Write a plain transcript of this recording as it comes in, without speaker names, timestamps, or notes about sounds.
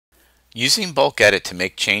Using bulk edit to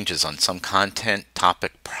make changes on some content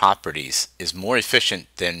topic properties is more efficient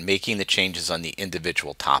than making the changes on the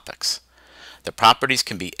individual topics. The properties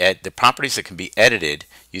that can be edited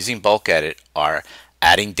using bulk edit are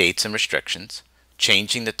adding dates and restrictions,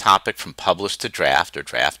 changing the topic from published to draft or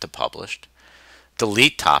draft to published,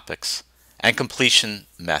 delete topics, and completion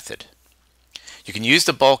method. You can use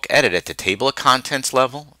the bulk edit at the table of contents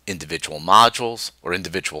level, individual modules, or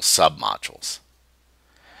individual submodules.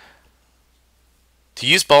 To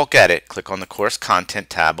use bulk edit, click on the course content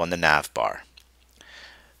tab on the nav bar.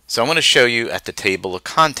 So I'm going to show you at the table of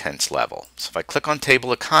contents level. So if I click on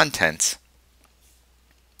table of contents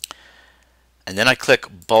and then I click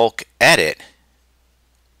bulk edit,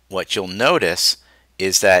 what you'll notice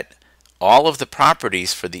is that all of the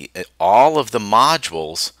properties for all of the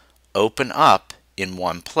modules open up in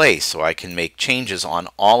one place, so I can make changes on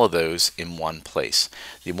all of those in one place.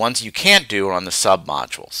 The ones you can't do are on the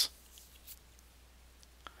submodules.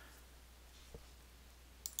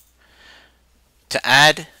 To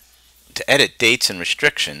edit dates and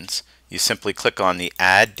restrictions, you simply click on the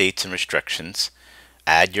Add Dates and Restrictions,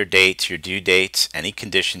 add your dates, your due dates, any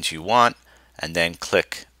conditions you want, and then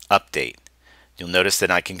click Update. You'll notice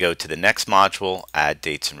that I can go to the next module, Add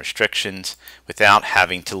Dates and Restrictions, without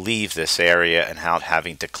having to leave this area and without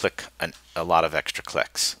having to click a lot of extra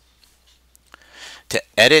clicks. To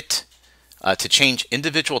change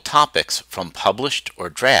individual topics from published or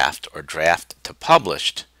draft to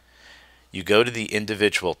published, you go to the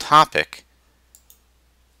individual topic,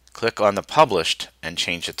 click on the published and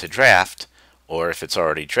change it to draft, or if it's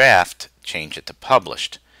already draft, change it to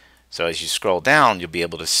published. So as you scroll down, you'll be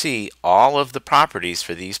able to see all of the properties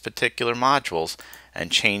for these particular modules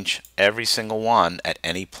and change every single one at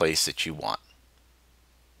any place that you want.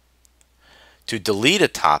 To delete a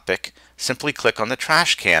topic, simply click on the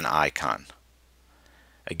trash can icon.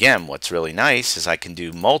 Again, what's really nice is I can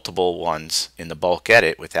do multiple ones in the bulk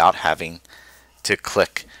edit without having to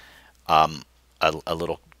click a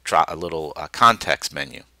little context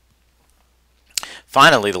menu.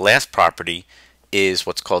 Finally, the last property is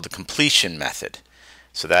what's called the completion method.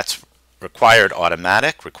 So that's required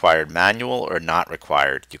automatic, required manual, or not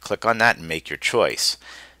required. You click on that and make your choice.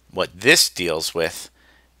 What this deals with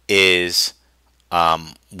is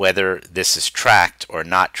whether this is tracked or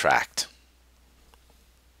not tracked.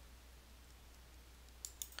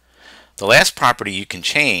 The last property you can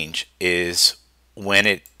change is when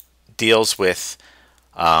it deals with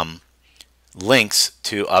links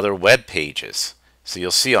to other web pages. So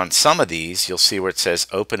you'll see on some of these, you'll see where it says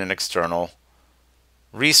open an external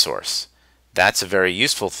resource. That's a very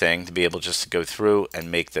useful thing to be able just to go through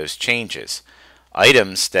and make those changes.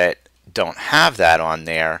 Items that don't have that on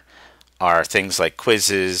there are things like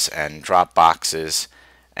quizzes and drop boxes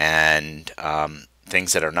and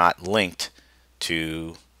things that are not linked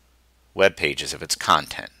to web pages if it's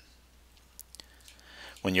content.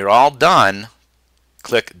 When you're all done,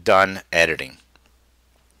 click Done Editing,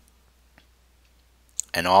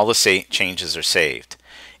 and all the changes are saved.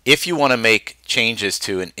 If you want to make changes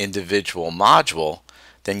to an individual module,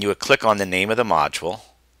 then you would click on the name of the module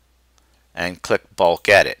and click Bulk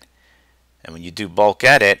Edit. And when you do Bulk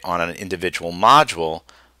Edit on an individual module,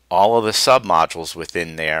 all of the submodules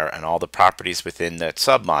within there and all the properties within that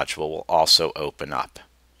submodule will also open up.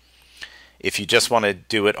 If you just want to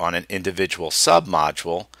do it on an individual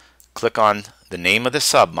submodule, click on the name of the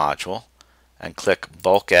submodule and click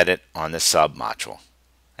Bulk Edit on the submodule.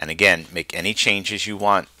 And again, make any changes you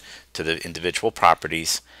want to the individual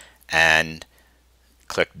properties and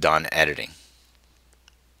click Done Editing.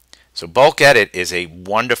 So Bulk Edit is a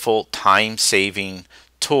wonderful time-saving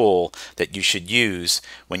tool that you should use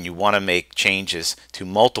when you want to make changes to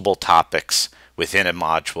multiple topics within a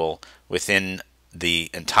module, within the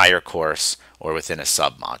entire course, or within a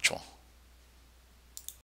submodule.